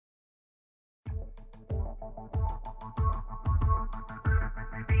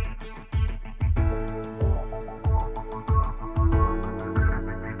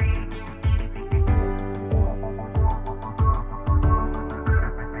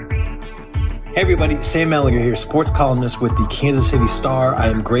Hey everybody, Sam Mellinger here, sports columnist with the Kansas City Star. I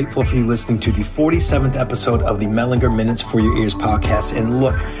am grateful for you listening to the 47th episode of the Mellinger Minutes for Your Ears podcast. And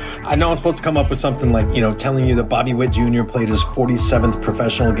look, I know I'm supposed to come up with something like, telling you that Bobby Witt Jr. played his 47th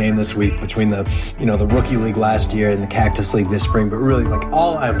professional game this week between the Rookie League last year and the Cactus League this spring. But really,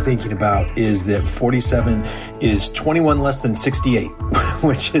 all I'm thinking about is that 47 is 21 less than 68,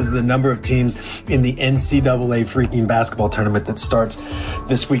 which is the number of teams in the NCAA freaking basketball tournament that starts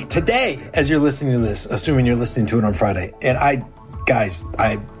this week. Today, as you're listening to this, assuming you're listening to it on Friday, and I'm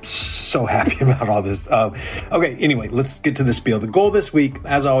so happy about all this. Okay, anyway, let's get to the spiel. The goal this week,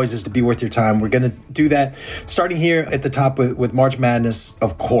 as always, is to be worth your time. We're going to do that starting here at the top with March Madness,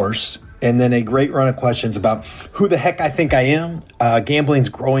 of course, and then a great run of questions about who the heck I think I am, gambling's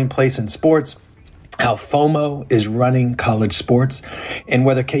growing place in sports, how FOMO is running college sports, and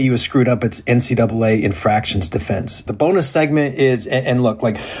whether KU has screwed up its NCAA infractions defense. The bonus segment is, and look,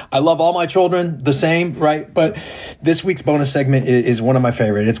 I love all my children the same, right? But this week's bonus segment is one of my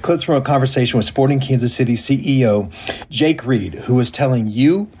favorite. It's clips from a conversation with Sporting Kansas City CEO Jake Reed, who is telling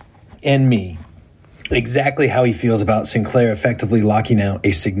you and me exactly how he feels about Sinclair effectively locking out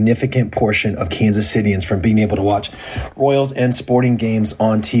a significant portion of Kansas Cityans from being able to watch Royals and Sporting games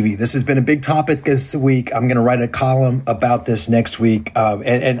on TV. This has been a big topic this week. I'm going to write a column about this next week.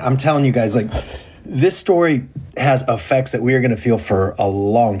 And I'm telling you guys, this story has effects that we are going to feel for a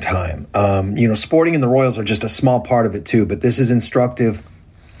long time. Sporting and the Royals are just a small part of it too, but this is instructive.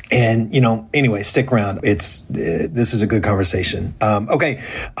 And, anyway, stick around. This is a good conversation. Okay.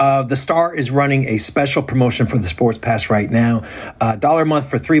 The Star is running a special promotion for the Sports Pass right now. $1 a month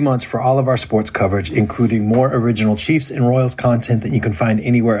for 3 months for all of our sports coverage, including more original Chiefs and Royals content that you can find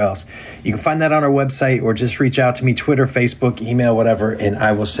anywhere else. You can find that on our website or just reach out to me, Twitter, Facebook, email, whatever, and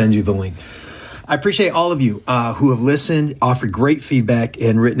I will send you the link. I appreciate all of you who have listened, offered great feedback,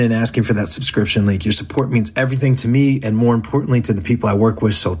 and written in asking for that subscription link. Your support means everything to me and, more importantly, to the people I work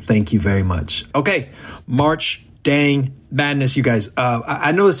with, so thank you very much. Okay, March dang Madness, you guys.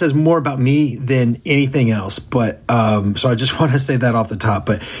 I know this says more about me than anything else, but so I just want to say that off the top.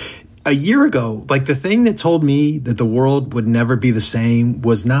 But a year ago, the thing that told me that the world would never be the same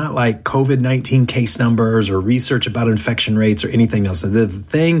was not COVID-19 case numbers or research about infection rates or anything else. The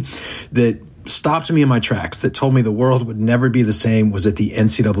thing that stopped me in my tracks, that told me the world would never be the same, was that the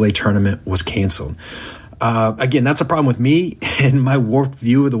NCAA tournament was canceled. Again, that's a problem with me and my warped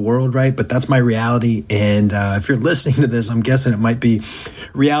view of the world, right? But that's my reality. And if you're listening to this, I'm guessing it might be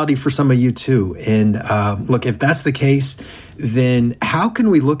reality for some of you too. And look, if that's the case, then how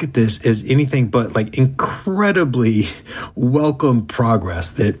can we look at this as anything but incredibly welcome progress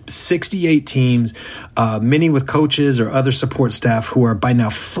that 68 teams, many with coaches or other support staff who are by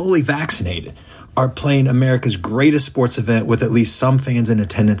now fully vaccinated, are playing America's greatest sports event with at least some fans in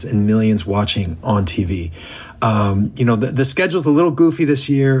attendance and millions watching on TV. The schedule's a little goofy this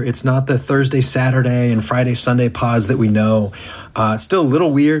year. It's not the Thursday, Saturday, and Friday, Sunday pods that we know. It's still a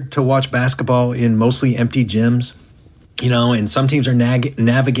little weird to watch basketball in mostly empty gyms. And some teams are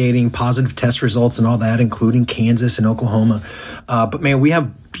navigating positive test results and all that, including Kansas and Oklahoma. But man, we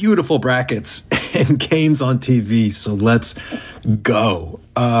have beautiful brackets and games on TV. So let's go.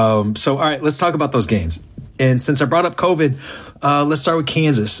 All right, let's talk about those games. And since I brought up COVID, let's start with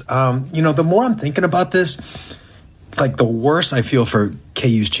Kansas. The more I'm thinking about this, the worse I feel for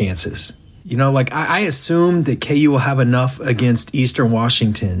KU's chances. I assumed that KU will have enough against Eastern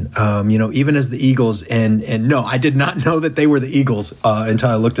Washington, even as the Eagles. And no, I did not know that they were the Eagles until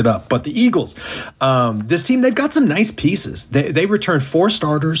I looked it up. But the Eagles, this team, they've got some nice pieces. They returned 4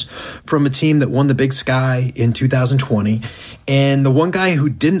 starters from a team that won the Big Sky in 2020. And the one guy who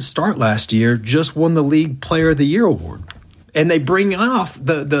didn't start last year just won the League Player of the Year award. And they bring off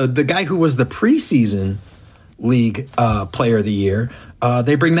the guy who was the preseason League Player of the Year.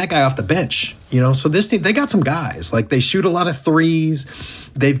 They bring that guy off the bench, so this team, they got some guys, they shoot a lot of threes.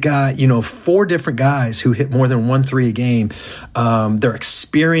 They've got, 4 different guys who hit more than 1 3 a game. They're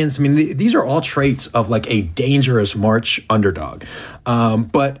experienced. I mean, these are all traits of a dangerous March underdog.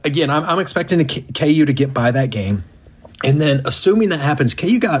 But again, I'm expecting KU to get by that game. And then assuming that happens,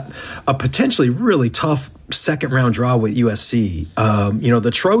 KU got a potentially really tough second round draw with USC.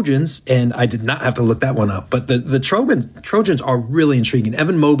 The Trojans, and I did not have to look that one up, but the Trojans are really intriguing.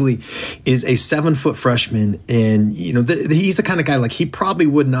 Evan Mobley is a 7-foot freshman, and he's the kind of guy he probably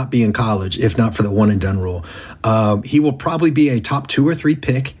would not be in college if not for the one and done rule. He will probably be a top 2 or 3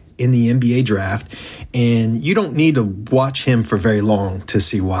 pick in the NBA draft. And you don't need to watch him for very long to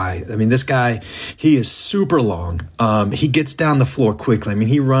see why. I mean, this guy, he is super long. He gets down the floor quickly. I mean,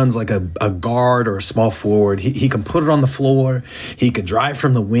 he runs like a guard or a small forward. He can put it on the floor. He can drive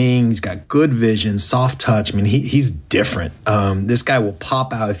from the wing. He's got good vision, soft touch. I mean, he's different. This guy will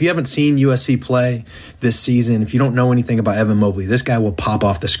pop out. If you haven't seen USC play this season, if you don't know anything about Evan Mobley, this guy will pop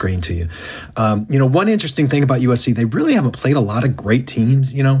off the screen to you. One interesting thing about USC, they really haven't played a lot of great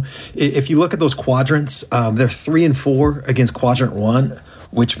teams. If you look at those quadrants, they're 3-4 against quadrant 1,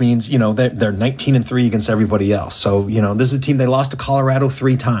 which means, they're 19-3 against everybody else. So, this is a team, they lost to Colorado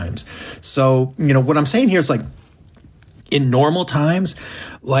 3 times. So, what I'm saying here is like, in normal times,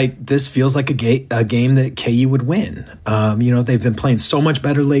 like this feels like a game that KU would win. They've been playing so much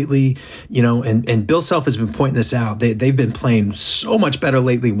better lately, and Bill Self has been pointing this out. They've been playing so much better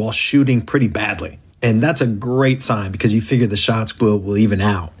lately while shooting pretty badly. And that's a great sign because you figure the shots will even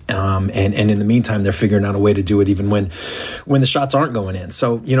out. And in the meantime, they're figuring out a way to do it even when the shots aren't going in.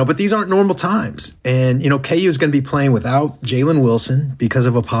 So, but these aren't normal times. And, KU is going to be playing without Jalen Wilson because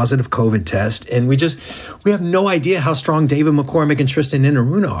of a positive COVID test. And we have no idea how strong David McCormick and Tristan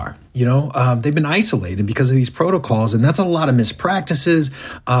Enaruna are. They've been isolated because of these protocols. And that's a lot of missed practices,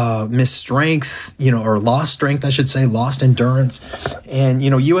 missed strength, or lost strength, I should say, lost endurance. And,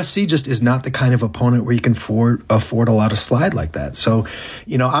 USC just is not the kind of opponent where you can afford a lot of slide like that. So,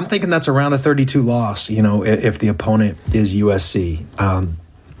 I'm thinking that's around a 32 loss, if the opponent is USC.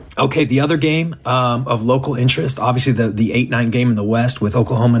 Okay, the other game of local interest, obviously the 8-9 game in the West with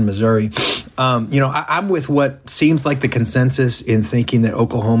Oklahoma and Missouri. I'm with what seems like the consensus in thinking that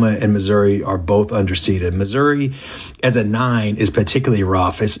Oklahoma and Missouri are both underseeded. Missouri as a 9 is particularly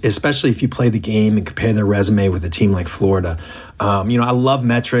rough, especially if you play the game and compare their resume with a team like Florida. I love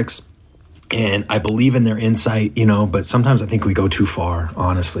metrics. And I believe in their insight, but sometimes I think we go too far,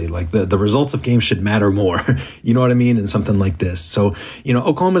 honestly. Like the results of games should matter more, you know what I mean, in something like this. So,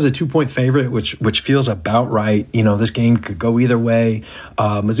 Oklahoma's a 2-point favorite, which feels about right. This game could go either way.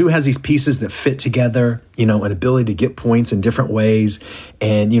 Mizzou has these pieces that fit together, an ability to get points in different ways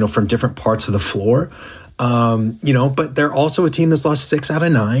and, from different parts of the floor. But they're also a team that's lost 6 out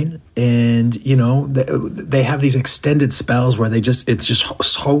of 9. And, they have these extended spells where it's just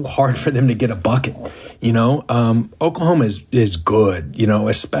so hard for them to get a bucket. Oklahoma is good,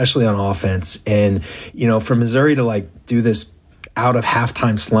 especially on offense. And, for Missouri to do this out of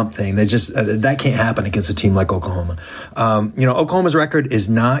halftime slump thing, that can't happen against a team like Oklahoma. Oklahoma's record is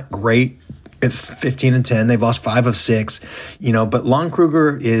not great. At 15-10, they've lost 5 of 6, but Lon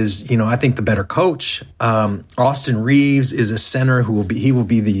Kruger is, I think the better coach. Austin Reeves is a center he will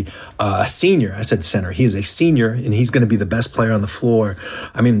be the senior. I said center. He is a senior and he's going to be the best player on the floor.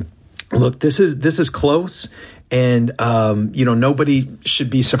 I mean, look, this is close and, nobody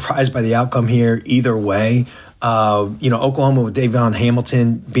should be surprised by the outcome here either way. Oklahoma with Davion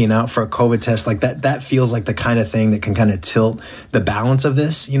Hamilton being out for a COVID test, like that feels like the kind of thing that can kind of tilt the balance of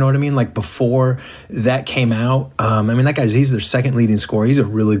this. You know what I mean? Like before that came out, that he's their second leading scorer. He's a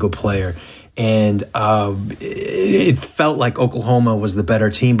really good player. And it felt like Oklahoma was the better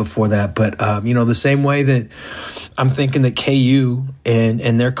team before that. But, the same way that I'm thinking that KU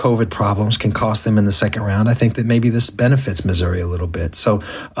and their COVID problems can cost them in the second round, I think that maybe this benefits Missouri a little bit. So,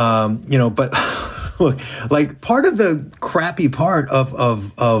 but look, like part of the crappy part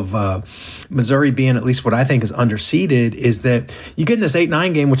of Missouri being at least what I think is underseeded is that you get in this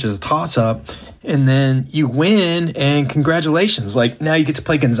 8-9 game, which is a toss-up, and then you win, and congratulations. Like, now you get to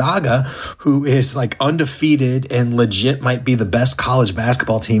play Gonzaga, who is, like, undefeated and legit might be the best college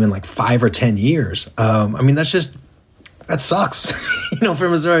basketball team in, like, 5 or 10 years. That sucks, for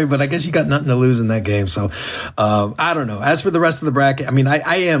Missouri, but I guess you got nothing to lose in that game. So, I don't know. As for the rest of the bracket,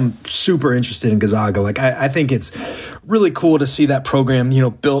 I am super interested in Gonzaga. Like, I think it's really cool to see that program,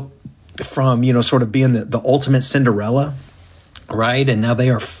 built from, sort of being the ultimate Cinderella, right? And now they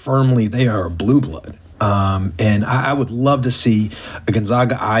are a blue blood. And I would love to see a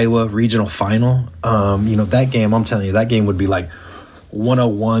Gonzaga-Iowa regional final. That game, I'm telling you, that game would be like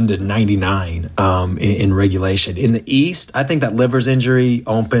 101-99 in regulation. In the East, I think that Livers injury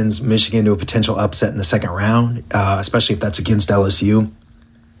opens Michigan to a potential upset in the second round, especially if that's against LSU.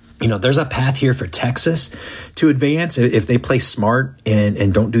 There's a path here for Texas to advance if they play smart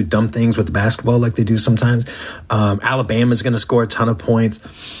and don't do dumb things with the basketball like they do sometimes. Alabama's going to score a ton of points.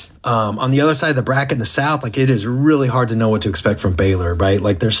 On the other side of the bracket in the South, like, it is really hard to know what to expect from Baylor, right?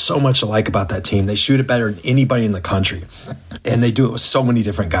 Like, there's so much to like about that team. They shoot it better than anybody in the country. And they do it with so many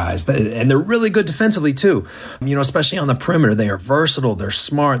different guys. And they're really good defensively, too. Especially on the perimeter. They are versatile. They're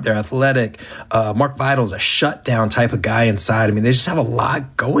smart. They're athletic. Mark Vidal's a shutdown type of guy inside. I mean, they just have a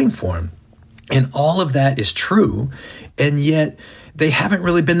lot going for him. And all of that is true. And yet they haven't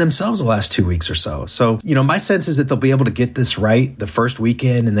really been themselves the last 2 weeks or so. So, my sense is that they'll be able to get this right the first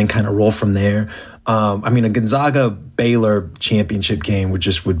weekend and then kind of roll from there. A Gonzaga-Baylor championship game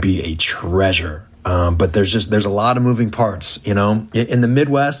would be a treasure. But there's a lot of moving parts, in the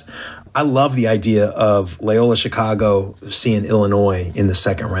Midwest. I love the idea of Loyola Chicago seeing Illinois in the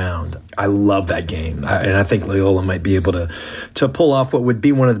second round. I love that game. And I think Loyola might be able to pull off what would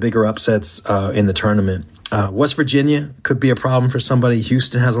be one of the bigger upsets in the tournament. West Virginia could be a problem for somebody.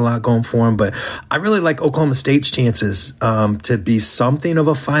 Houston has a lot going for them, but I really like Oklahoma State's chances to be something of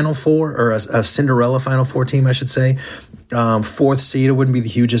a Final Four, or a Cinderella Final Four team, I should say. Fourth seed, it wouldn't be the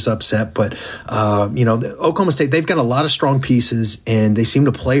hugest upset, but Oklahoma State, they've got a lot of strong pieces, and they seem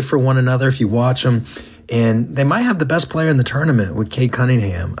to play for one another if you watch them. And they might have the best player in the tournament with Cade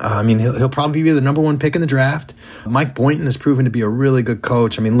Cunningham. He'll probably be the number one pick in the draft. Mike Boynton has proven to be a really good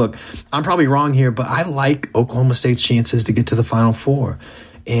coach. Look, I'm probably wrong here, but I like Oklahoma State's chances to get to the Final Four.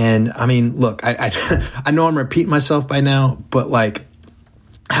 And look, I know I'm repeating myself by now, but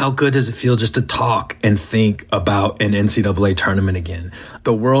how good does it feel just to talk and think about an NCAA tournament again?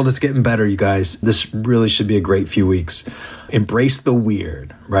 The world is getting better, you guys. This really should be a great few weeks. Embrace the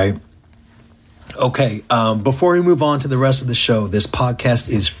weird, right? Okay, before we move on to the rest of the show, this podcast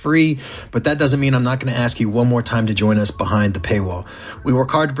is free, but that doesn't mean I'm not going to ask you one more time to join us behind the paywall. We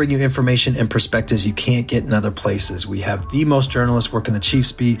work hard to bring you information and perspectives you can't get in other places. We have the most journalists working the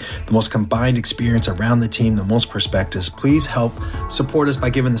Chiefs beat, the most combined experience around the team, the most perspectives. Please help support us by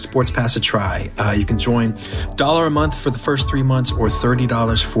giving the Sports Pass a try. You can join $1 a month for the first 3 months or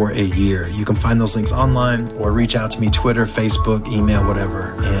 $30 for a year. You can find those links online or reach out to me, Twitter, Facebook, email,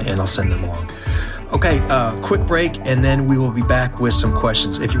 whatever, and I'll send them along. Okay, quick break, and then we will be back with some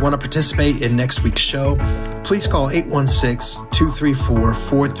questions. If you want to participate in next week's show, please call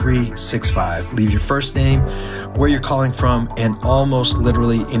 816-234-4365. Leave your first name, where you're calling from, and almost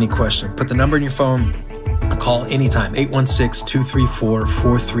literally any question. Put the number in your phone. Call anytime,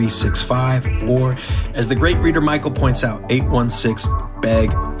 816-234-4365, or as the great reader Michael points out,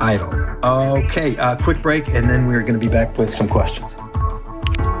 816-BEG-IDLE. Okay, quick break, and then we're going to be back with some questions.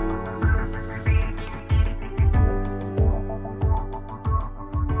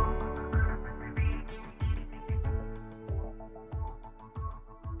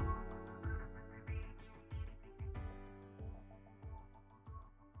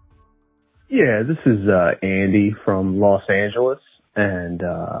 Yeah, this is Andy from Los Angeles, and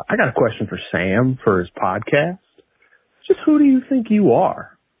I got a question for Sam for his podcast. Just who do you think you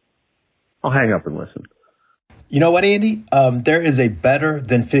are? I'll hang up and listen. You know what, Andy? There is a better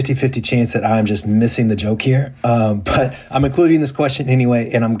than 50-50 chance that I'm just missing the joke here, but I'm including this question anyway,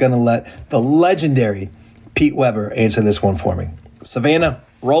 and I'm going to let the legendary Pete Weber answer this one for me. Savannah,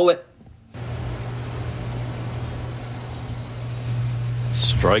 roll it.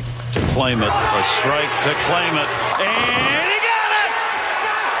 Strike to claim it, a strike to claim it, and he got it!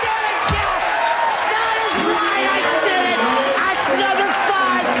 That is right, I did it! That's number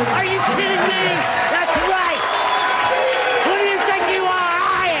 5! Are you kidding me? That's right! Who do you think you are?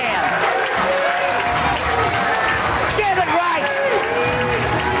 I am! Get it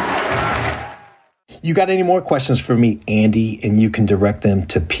right! You got any more questions for me, Andy, and you can direct them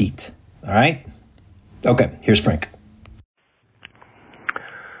to Pete, all right? Okay, here's Frank.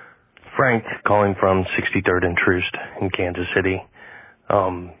 Frank, calling from 63rd and Troost in Kansas City.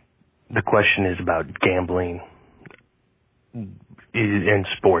 The question is about gambling in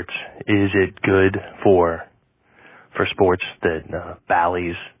sports. Is it good for sports that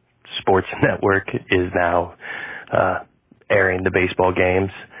Bally's Sports Network is now airing the baseball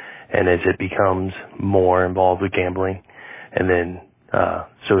games, and as it becomes more involved with gambling? And then,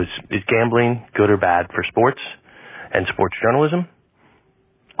 so is gambling good or bad for sports and sports journalism?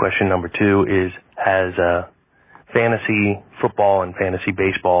 Question number 2 is, has fantasy football and fantasy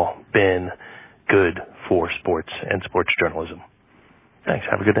baseball been good for sports and sports journalism? Thanks.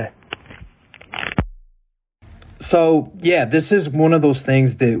 Have a good day. So, yeah, this is one of those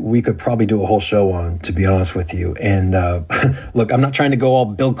things that we could probably do a whole show on, to be honest with you. And look, I'm not trying to go all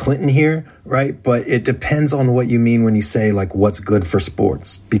Bill Clinton here, right? But it depends on what you mean when you say, what's good for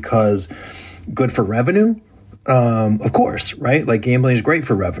sports. Because good for revenue? Of course, right? Gambling is great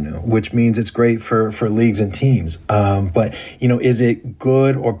for revenue, which means it's great for leagues and teams. But, is it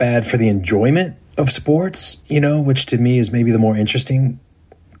good or bad for the enjoyment of sports? Which to me is maybe the more interesting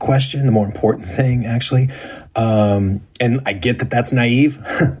question, the more important thing, actually. And I get that that's naive,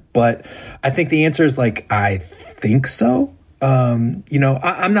 but I think the answer is like, I think so. I'm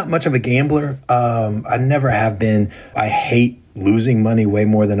not much of a gambler. I never have been. I hate losing money way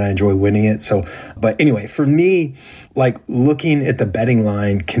more than I enjoy winning it. So, but anyway, for me, like looking at the betting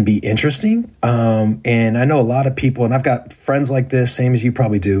line can be interesting. And I know a lot of people, and I've got friends like this, same as you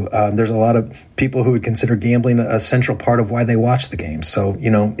probably do. There's a lot of people who would consider gambling a central part of why they watch the game. So,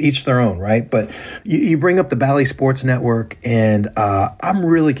 each their own, right? But you bring up the Bally Sports Network, and I'm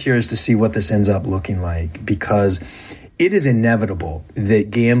really curious to see what this ends up looking like, because it is inevitable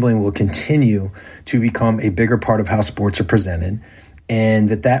that gambling will continue to become a bigger part of how sports are presented, and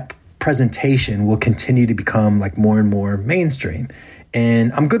that presentation will continue to become like more and more mainstream.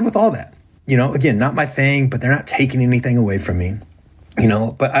 And I'm good with all that. Again, not my thing, but they're not taking anything away from me.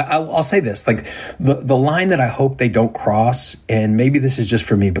 But I'll say this, like the line that I hope they don't cross, and maybe this is just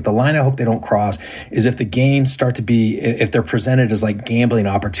for me, but the line I hope they don't cross is if the games start to be, if they're presented as like gambling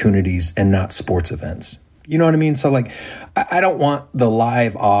opportunities and not sports events. You know what I mean? So like, I don't want the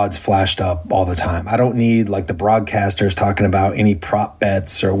live odds flashed up all the time. I don't need like the broadcasters talking about any prop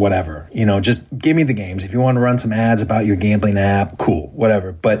bets or whatever. Just give me the games. If you want to run some ads about your gambling app, cool,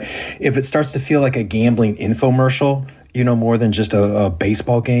 whatever. But if it starts to feel like a gambling infomercial, more than just a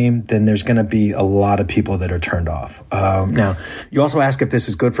baseball game, then there's going to be a lot of people that are turned off. Now, you also ask if this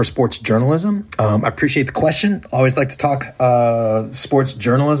is good for sports journalism. I appreciate the question. I always like to talk sports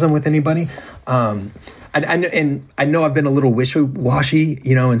journalism with anybody. I know I've been a little wishy-washy,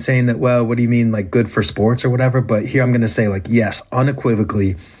 in saying that, well, what do you mean, like good for sports or whatever? But here I'm going to say, like, yes,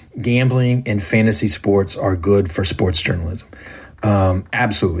 unequivocally, gambling and fantasy sports are good for sports journalism.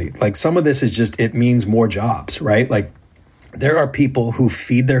 Absolutely. Like some of this is just, it means more jobs, right? Like there are people who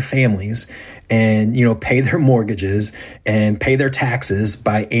feed their families and, pay their mortgages and pay their taxes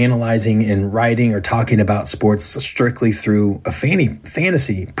by analyzing and writing or talking about sports strictly through a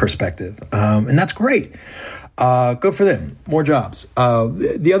fantasy perspective. And that's great. Good for them. More jobs.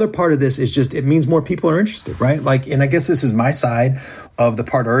 The other part of this is just, it means more people are interested, right? Like, and I guess this is my side of the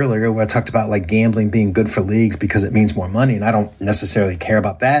part earlier where I talked about like gambling being good for leagues because it means more money. And I don't necessarily care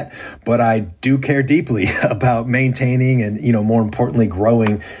about that, but I do care deeply about maintaining and, more importantly,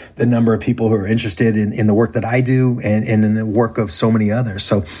 growing the number of people who are interested in the work that I do and in the work of so many others.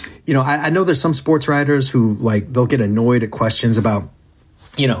 So, I know there's some sports writers who like, they'll get annoyed at questions about,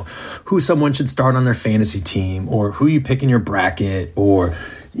 who someone should start on their fantasy team or who you pick in your bracket or,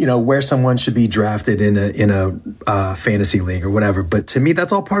 where someone should be drafted in a fantasy league or whatever. But to me,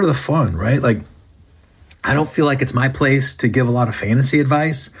 that's all part of the fun, right? Like, I don't feel like it's my place to give a lot of fantasy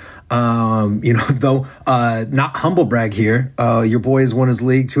advice. Though not humble brag here. Your boy has won his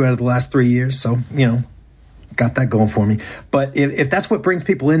league 2 out of the last 3 years. So, got that going for me. But if that's what brings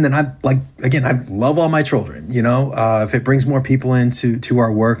people in, then I love all my children, if it brings more people into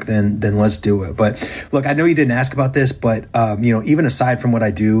our work, then let's do it. But look, I know you didn't ask about this, but, even aside from what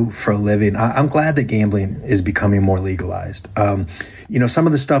I do for a living, I'm glad that gambling is becoming more legalized. Some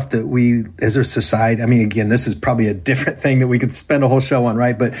of the stuff that we, as a society, I mean, again, this is probably a different thing that we could spend a whole show on,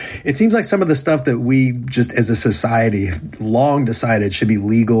 right? But it seems like some of the stuff that we just as a society long decided should be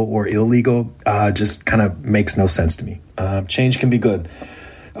legal or illegal, just kind of makes no sense to me. Change can be good.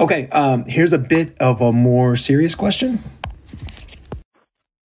 Okay. Here's a bit of a more serious question.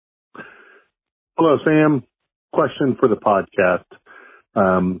 Hello, Sam. Question for the podcast.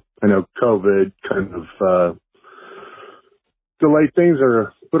 I know COVID kind of, delayed things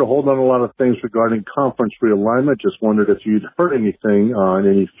or put a hold on a lot of things regarding conference realignment. Just wondered if you'd heard anything on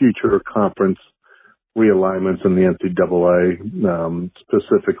any future conference realignments in the NCAA,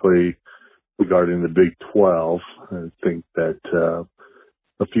 specifically regarding the Big 12. I think that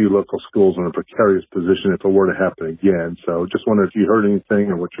a few local schools are in a precarious position if it were to happen again. So just wondered if you heard anything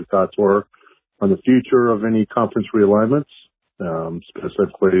or what your thoughts were on the future of any conference realignments,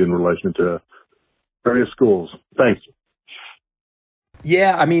 specifically in relation to various schools. Thanks.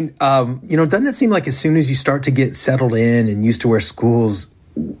 Yeah, I mean, doesn't it seem like as soon as you start to get settled in and used to where schools,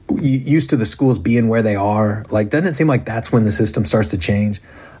 used to the schools being where they are, like, doesn't it seem like that's when the system starts to change?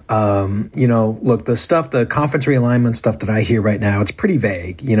 Look, the conference realignment stuff that I hear right now, it's pretty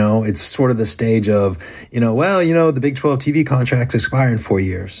vague. It's sort of the stage of, the Big 12 TV contracts expire in 4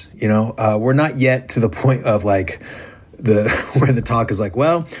 years. We're not yet to the point of like, where the talk is like,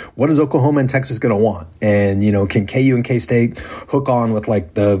 well, what is Oklahoma and Texas going to want? And, can KU and K-State hook on with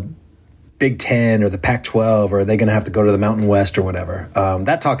like the Big 10 or the Pac-12, or are they going to have to go to the Mountain West or whatever?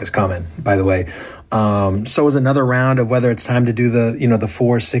 That talk is coming, by the way. So is another round of whether it's time to do the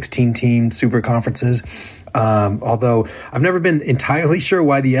 4 16-team super conferences. Although I've never been entirely sure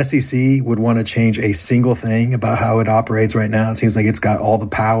why the SEC would want to change a single thing about how it operates right now. It seems like it's got all the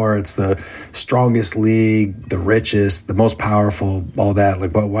power. It's the strongest league, the richest, the most powerful, all that.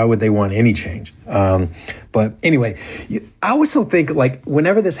 Like, but why would they want any change? But anyway, I also think like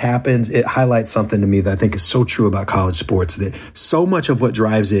whenever this happens, it highlights something to me that I think is so true about college sports, that so much of what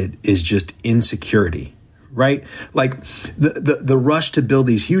drives it is just insecurity. Right? Like the rush to build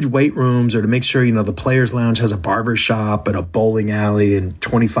these huge weight rooms, or to make sure, the players lounge has a barber shop and a bowling alley and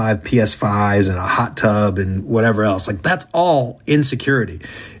 25 PS5s and a hot tub and whatever else. Like that's all insecurity,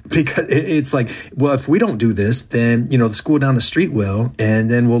 because it's like, well, if we don't do this, then, the school down the street will,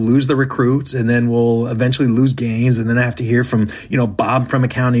 and then we'll lose the recruits, and then we'll eventually lose games. And then I have to hear from, Bob from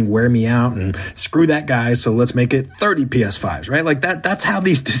accounting, wear me out and screw that guy. So let's make it 30 PS5s, right? Like that's how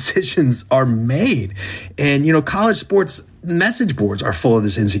these decisions are made. And, college sports message boards are full of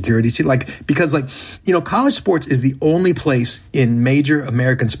this insecurity too. Because college sports is the only place in major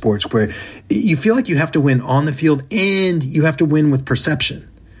American sports where you feel like you have to win on the field and you have to win with perception.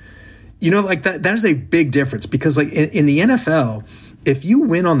 That is a big difference, because in the NFL, if you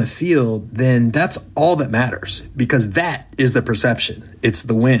win on the field, then that's all that matters, because that is the perception. It's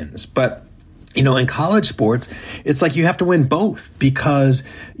the wins. But in college sports, it's like you have to win both, because,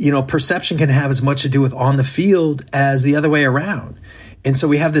 perception can have as much to do with on the field as the other way around. And so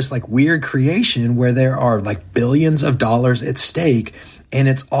we have this weird creation where there are billions of dollars at stake, and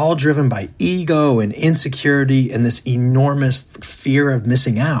it's all driven by ego and insecurity and this enormous fear of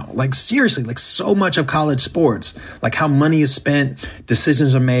missing out. Seriously, so much of college sports, how money is spent,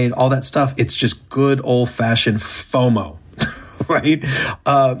 decisions are made, all that stuff, it's just good old-fashioned FOMO. Right?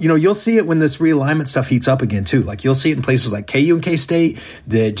 You'll see it when this realignment stuff heats up again, too. You'll see it in places like KU and K-State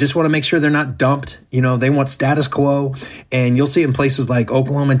that just want to make sure they're not dumped. They want status quo. And you'll see it in places like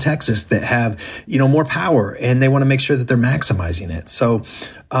Oklahoma and Texas that have, more power, and they want to make sure that they're maximizing it. So,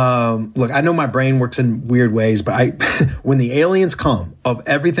 look, I know my brain works in weird ways, but when the aliens come, of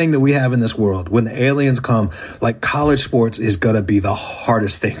everything that we have in this world, when the aliens come, college sports is going to be the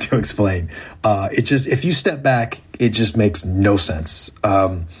hardest thing to explain. If you step back, it just makes no sense.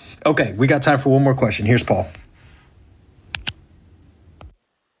 Okay, we got time for one more question. Here's Paul.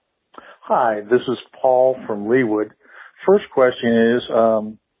 Hi, this is Paul from Leawood. First question is,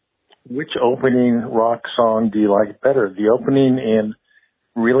 which opening rock song do you like better? The opening in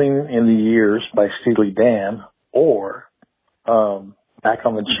Reeling in the Years by Steely Dan, or Back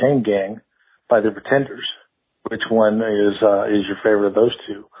on the Chain Gang by the Pretenders? Which one is your favorite of those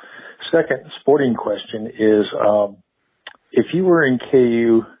two? Second sporting question is, if you were in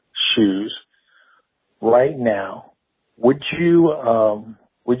KU shoes right now, would you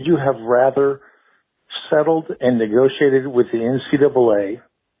have rather settled and negotiated with the NCAA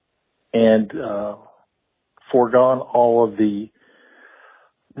and foregone all of the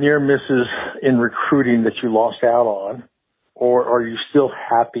near misses in recruiting that you lost out on, or are you still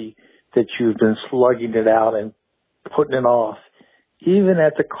happy that you've been slugging it out and putting it off, even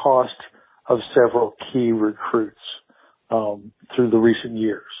at the cost of several key recruits through the recent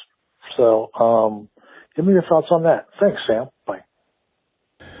years? So give me your thoughts on that. Thanks, Sam. Bye.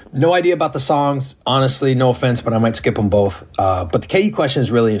 No idea about the songs, honestly, no offense, but I might skip them both. But the KU question is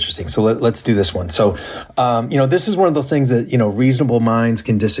really interesting. So let's do this one. So, this is one of those things that, reasonable minds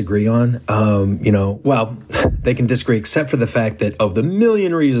can disagree on. They can disagree except for the fact that of the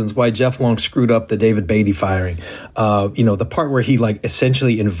million reasons why Jeff Long screwed up the David Beatty firing, the part where he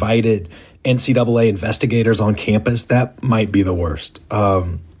essentially invited NCAA investigators on campus, that might be the worst.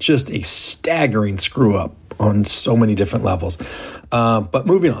 Just a staggering screw up on so many different levels. But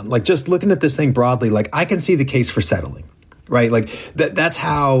moving on, just looking at this thing broadly, I can see the case for settling, right? That's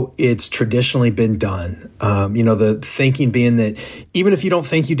how it's traditionally been done. The thinking being that even if you don't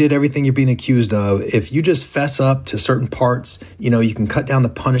think you did everything you're being accused of, if you just fess up to certain parts, you can cut down the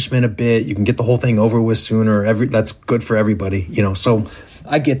punishment a bit. You can get the whole thing over with sooner. That's good for everybody, so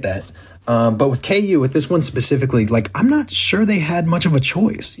I get that. But with KU, with this one specifically, I'm not sure they had much of a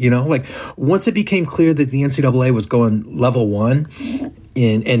choice, once it became clear that the NCAA was going level one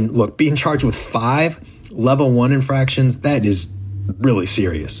and look, being charged with 5 level 1 infractions, that is really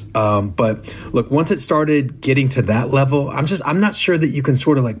serious. But look, once it started getting to that level, I'm not sure that you can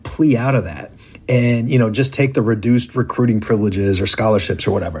sort of plea out of that and, just take the reduced recruiting privileges or scholarships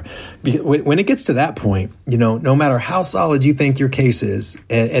or whatever. When it gets to that point, no matter how solid you think your case is,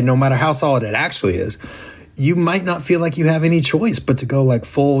 and no matter how solid it actually is, you might not feel like you have any choice but to go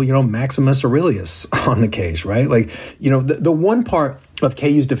full, Maximus Aurelius on the case, right? The one part of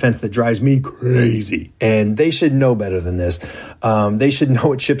KU's defense that drives me crazy. And they should know better than this. They should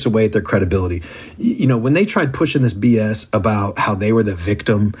know it chips away at their credibility. You know, when they tried pushing this BS about how they were the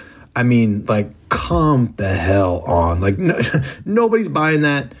victim, I mean, like, come the hell on. Like, nobody's buying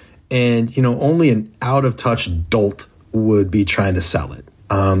that. And, you know, only an out-of-touch dolt would be trying to sell it.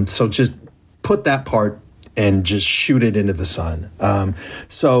 So just put that part and just shoot it into the sun.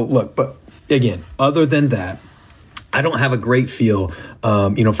 So, look, but again, other than that, I don't have a great feel,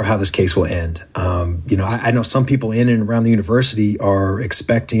 for how this case will end. I know some people in and around the university are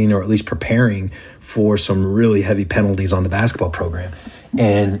expecting or at least preparing for some really heavy penalties on the basketball program.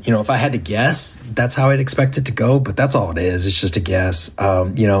 And, if I had to guess, that's how I'd expect it to go. But that's all it is. It's just a guess.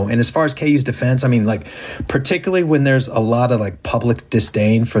 And as far as KU's defense, I mean, like, particularly when there's a lot of like public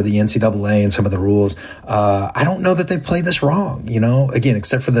disdain for the NCAA and some of the rules, I don't know that they've played this wrong, again,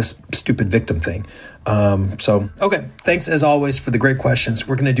 except for this stupid victim thing. Okay. Thanks as always for the great questions.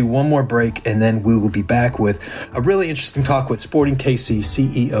 We're going to do one more break and then we will be back with a really interesting talk with Sporting KC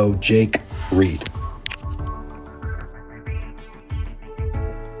CEO Jake Reed.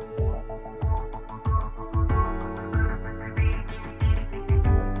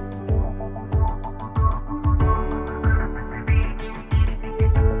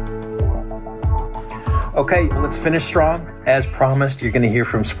 Okay, let's finish strong. As promised, you're going to hear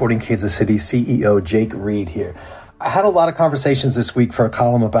from Sporting Kansas City CEO Jake Reed here. I had a lot of conversations this week for a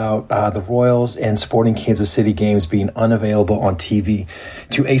column about the Royals and Sporting Kansas City games being unavailable on TV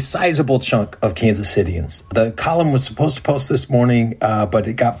to a sizable chunk of Kansas Cityans. The column was supposed to post this morning, but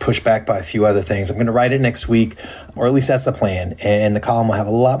it got pushed back by a few other things. I'm going to write it next week, or at least that's the plan. And the column will have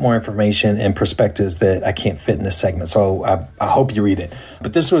a lot more information and perspectives that I can't fit in this segment. So I hope you read it.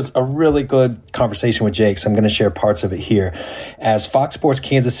 But this was a really good conversation with Jake, so I'm going to share parts of it here. As Fox Sports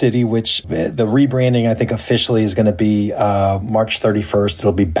Kansas City, which the rebranding I think officially is going to be March 31st.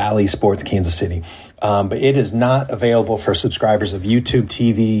 It'll be Bally Sports Kansas City. But it is not available for subscribers of YouTube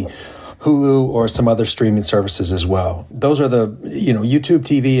TV, Hulu, or some other streaming services as well. Those are the, YouTube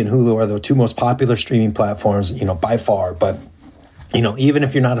TV and Hulu are the two most popular streaming platforms, by far. But even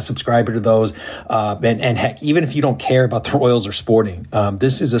if you're not a subscriber to those, and heck, even if you don't care about the Royals or Sporting,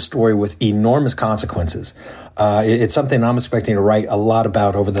 this is a story with enormous consequences. It's something I'm expecting to write a lot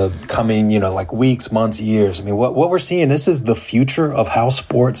about over the coming, weeks, months, years. I mean, what we're seeing, this is the future of how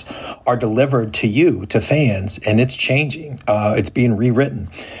sports are delivered to you, to fans, and it's changing. It's being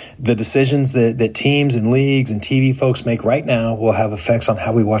rewritten. The decisions that teams and leagues and TV folks make right now will have effects on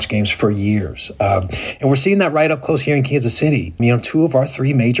how we watch games for years. And we're seeing that right up close here in Kansas City. Two of our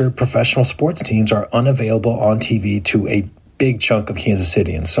three major professional sports teams are unavailable on TV to a big chunk of Kansas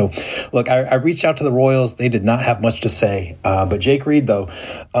City. And so, look, I reached out to the Royals. They did not have much to say. But Jake Reed, though,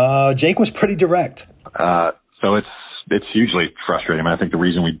 Jake was pretty direct. So it's hugely frustrating. I mean, I think the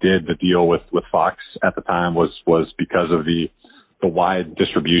reason we did the deal with Fox at the time was because of the wide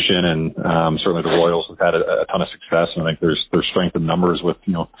distribution, and certainly the Royals have had a ton of success. And I think there's strength in numbers with,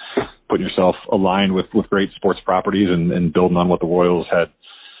 putting yourself aligned with great sports properties and building on what the Royals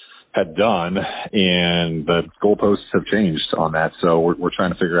had done, and the goalposts have changed on that. So we're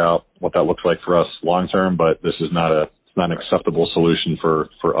trying to figure out what that looks like for us long term, but this is not an acceptable solution for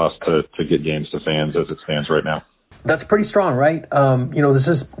us to get games to fans as it stands right now. That's pretty strong, right? This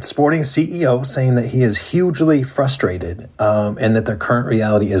is Sporting CEO saying that he is hugely frustrated and that their current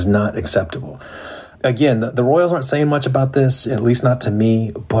reality is not acceptable. Again, the Royals aren't saying much about this, at least not to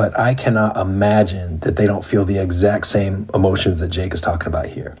me, but I cannot imagine that they don't feel the exact same emotions that Jake is talking about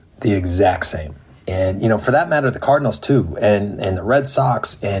here. The exact same. And, for that matter, the Cardinals too, and the Red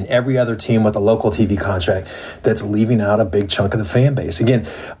Sox and every other team with a local TV contract that's leaving out a big chunk of the fan base. Again,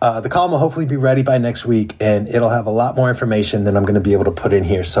 the column will hopefully be ready by next week, and it'll have a lot more information than I'm going to be able to put in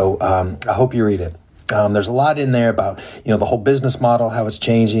here. So I hope you read it. There's a lot in there about, the whole business model, how it's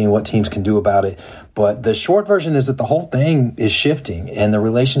changing, what teams can do about it. But the short version is that the whole thing is shifting, and the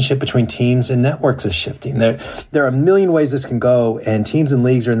relationship between teams and networks is shifting. There are a million ways this can go, and teams and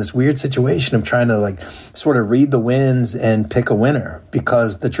leagues are in this weird situation of trying to sort of read the winds and pick a winner,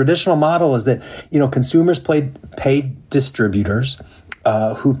 because the traditional model is that, consumers pay distributors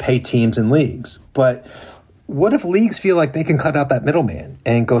who pay teams and leagues. But what if leagues feel like they can cut out that middleman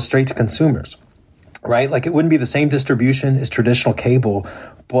and go straight to consumers? Right? It wouldn't be the same distribution as traditional cable,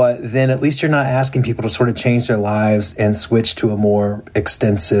 but then at least you're not asking people to sort of change their lives and switch to a more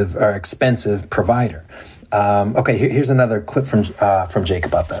extensive or expensive provider. Okay, here's another clip from Jake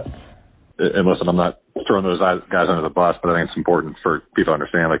about that. And listen, I'm not throwing those guys under the bus, but I think it's important for people to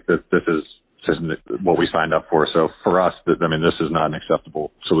understand, this is what we signed up for. So for us, this is not an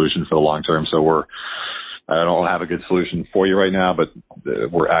acceptable solution for the long term. So we're I don't have a good solution for you right now, but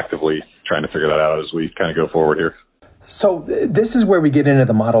we're actively trying to figure that out as we kind of go forward here. So this is where we get into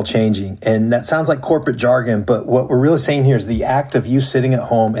the model changing, and that sounds like corporate jargon, but what we're really saying here is the act of you sitting at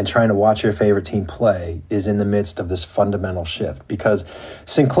home and trying to watch your favorite team play is in the midst of this fundamental shift. Because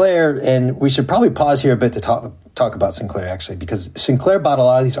Sinclair, and we should probably pause here a bit to talk about Sinclair, actually, because Sinclair bought a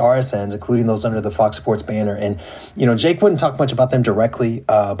lot of these RSNs, including those under the Fox Sports banner. And, Jake wouldn't talk much about them directly,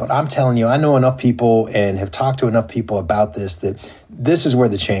 but I'm telling you, I know enough people and have talked to enough people about this that this is where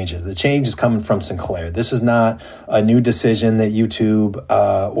the change is. The change is coming from Sinclair. This is not a new decision that YouTube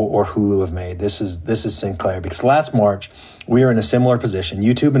or Hulu have made. This is Sinclair, because last March, we were in a similar position.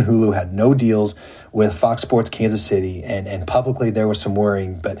 YouTube and Hulu had no deals with Fox Sports Kansas City, and publicly there was some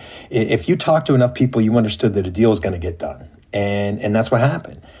worrying. But if you talk to enough people, you understood that a deal was going to get done. And that's what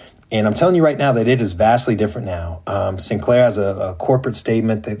happened. And I'm telling you right now that it is vastly different now. Sinclair has a corporate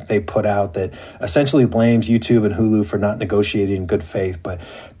statement that they put out that essentially blames YouTube and Hulu for not negotiating in good faith. But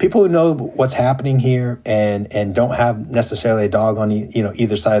people who know what's happening here and don't have necessarily a dog on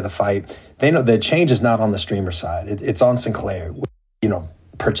either side of the fight, they know the change is not on the streamer side. It's on Sinclair.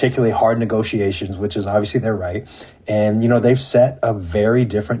 Particularly hard negotiations, which is obviously their right. And, they've set a very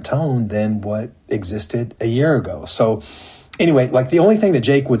different tone than what existed a year ago. So anyway, the only thing that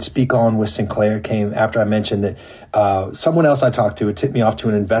Jake would speak on with Sinclair came after I mentioned that someone else I talked to had tipped me off to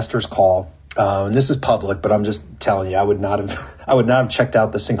an investor's call. And this is public, but I'm just telling you, I would not have checked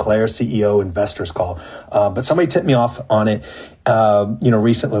out the Sinclair CEO investors call. But somebody tipped me off on it,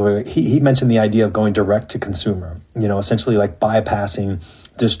 recently. Where he mentioned the idea of going direct to consumer, essentially bypassing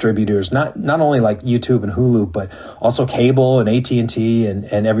distributors, not only like YouTube and Hulu, but also cable and AT&T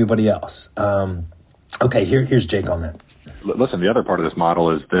and everybody else. Okay, here's Jake on that. Listen, the other part of this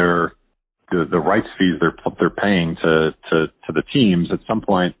model is the rights fees they're paying to the teams. At some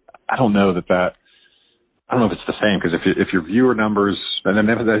point, I don't know if it's the same, because if your viewer numbers, and then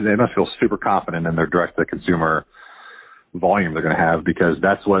they must feel super confident in their direct to consumer volume they're going to have, because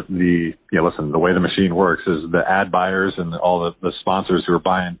that's what the way the machine works is the ad buyers and all the sponsors who are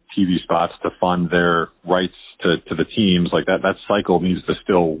buying TV spots to fund their rights to the teams, that cycle needs to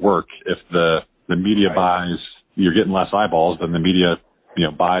still work. If the media buys, you're getting less eyeballs, then the media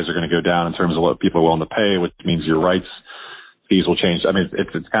buys are going to go down in terms of what people are willing to pay, which means your rights fees will change. I mean,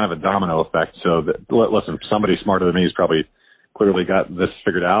 it's kind of a domino effect. So listen, somebody smarter than me has probably clearly got this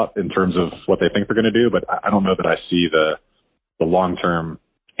figured out in terms of what they think they're going to do, but I don't know that I see the long-term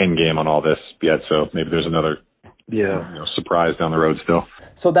end game on all this yet. So maybe there's another surprise down the road still.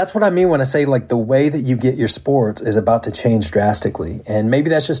 So that's what I mean when I say the way that you get your sports is about to change drastically. And maybe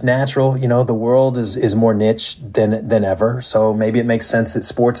that's just natural. The world is more niche than ever. So maybe it makes sense that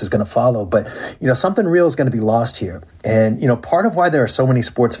sports is going to follow. But, something real is going to be lost here. And, part of why there are so many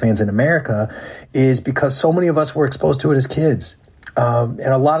sports fans in America is because so many of us were exposed to it as kids. And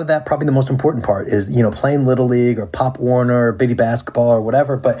a lot of that, probably the most important part is, playing Little League or Pop Warner or Biddy Basketball or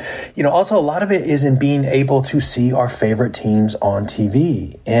whatever. But, also a lot of it is in being able to see our favorite teams on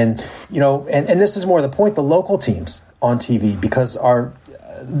TV. And, and this is more the point, the local teams on TV, because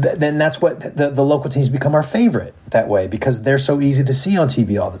then that's what the local teams become our favorite that way, because they're so easy to see on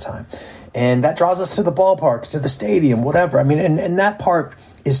TV all the time. And that draws us to the ballpark, to the stadium, whatever. I mean, and that part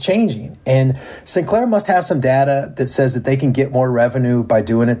is changing. And Sinclair must have some data that says that they can get more revenue by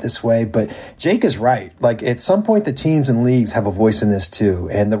doing it this way. But Jake is right. At some point, the teams and leagues have a voice in this too.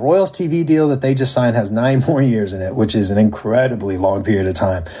 And the Royals TV deal that they just signed has 9 more years in it, which is an incredibly long period of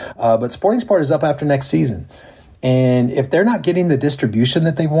time. But Sporting Sport is up after next season. And if they're not getting the distribution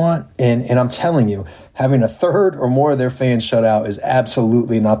that they want, and I'm telling you, having a third or more of their fans shut out is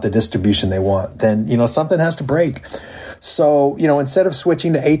absolutely not the distribution they want, then, something has to break. So, instead of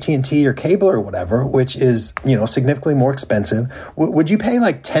switching to AT&T or cable or whatever, which is, significantly more expensive, would you pay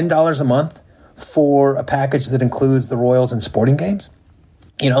 $10 a month for a package that includes the Royals and sporting games?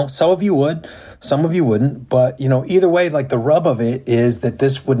 Some of you would, some of you wouldn't. But, either way, the rub of it is that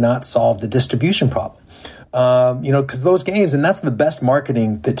this would not solve the distribution problem. Because those games, and that's the best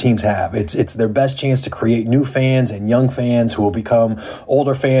marketing that teams have. It's their best chance to create new fans and young fans who will become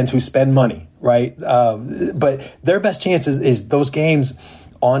older fans who spend money, right? But their best chance is those games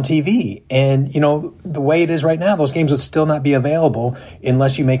on TV. And, the way it is right now, those games would still not be available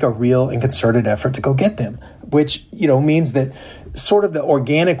unless you make a real and concerted effort to go get them, which, means that sort of the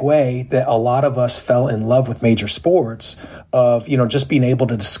organic way that a lot of us fell in love with major sports of, just being able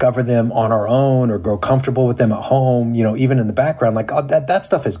to discover them on our own or grow comfortable with them at home, even in the background, that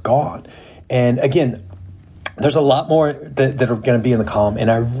stuff is gone. And again, there's a lot more that are going to be in the column, and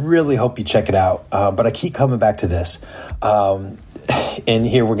I really hope you check it out. But I keep coming back to this. and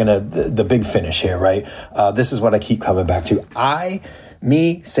here we're going to, the big finish here, right? This is what I keep coming back to.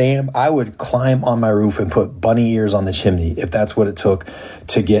 Sam, I would climb on my roof and put bunny ears on the chimney if that's what it took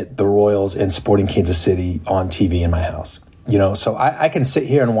to get the Royals and Sporting Kansas City on TV in my house. So I can sit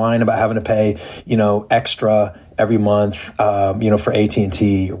here and whine about having to pay, extra every month, for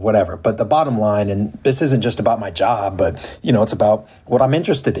AT&T or whatever. But the bottom line, and this isn't just about my job, but, it's about what I'm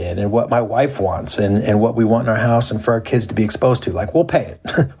interested in and what my wife wants and what we want in our house and for our kids to be exposed to. Like, we'll pay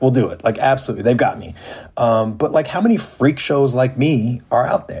it. We'll do it. Like, absolutely. They've got me. But like, how many freak shows like me are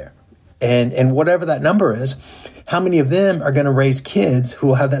out there? And whatever that number is, how many of them are going to raise kids who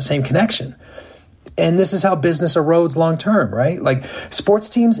will have that same connection? And this is how business erodes long term, right? Like, sports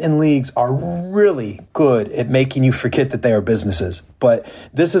teams and leagues are really good at making you forget that they are businesses. But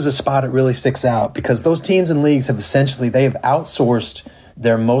this is a spot that really sticks out because those teams and leagues have they have outsourced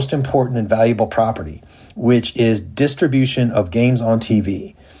their most important and valuable property, which is distribution of games on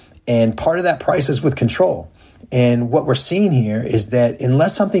TV. And part of that price is with control. And what we're seeing here is that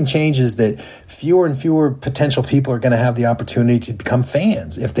unless something changes, that fewer and fewer potential people are going to have the opportunity to become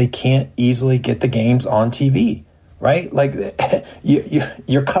fans if they can't easily get the games on TV, right? Like,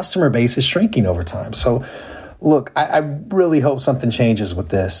 your customer base is shrinking over time. So, look, I really hope something changes with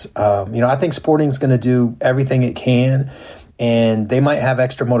this. I think Sporting's going to do everything it can, and they might have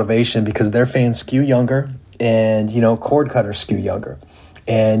extra motivation because their fans skew younger and, cord cutters skew younger.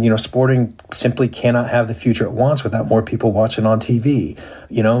 And, Sporting simply cannot have the future it wants without more people watching on TV.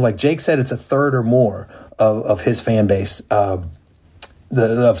 Like Jake said, it's a third or more of his fan base, of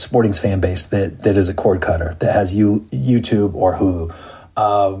Sporting's fan base that is a cord cutter, that has YouTube or Hulu.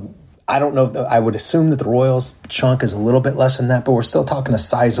 I don't know. I would assume that the Royals chunk is a little bit less than that, but we're still talking a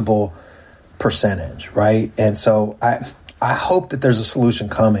sizable percentage, right? And so I hope that there's a solution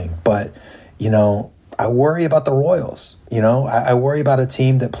coming, but, I worry about the Royals. I worry about a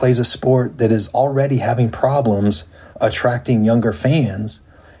team that plays a sport that is already having problems attracting younger fans,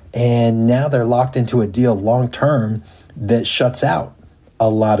 and now they're locked into a deal long term that shuts out a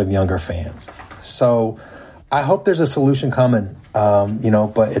lot of younger fans. So I hope there's a solution coming,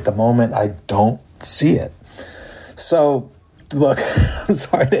 but at the moment I don't see it. So look, I'm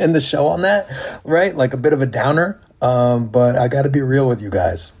sorry to end the show on that, right? Like a bit of a downer, but I got to be real with you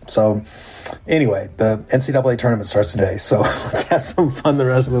guys. So anyway, the NCAA tournament starts today, so let's have some fun the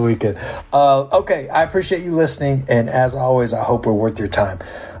rest of the weekend. Okay, I appreciate you listening, and as always, I hope we're worth your time.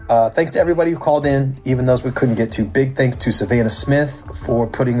 Thanks to everybody who called in, even those we couldn't get to. Big thanks to Savannah Smith for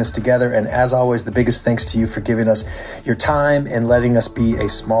putting this together, and as always, the biggest thanks to you for giving us your time and letting us be a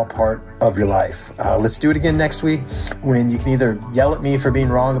small part of your life. Let's do it again next week when you can either yell at me for being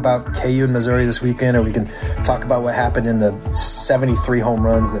wrong about KU and Missouri this weekend, or we can talk about what happened in the 73 home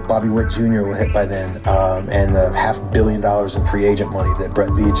runs that Bobby Witt Jr. will hit by then, and the $500 million in free agent money that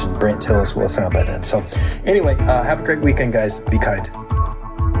Brett Veach and Brant Tillis will have found by then. So anyway, have a great weekend, guys. Be kind.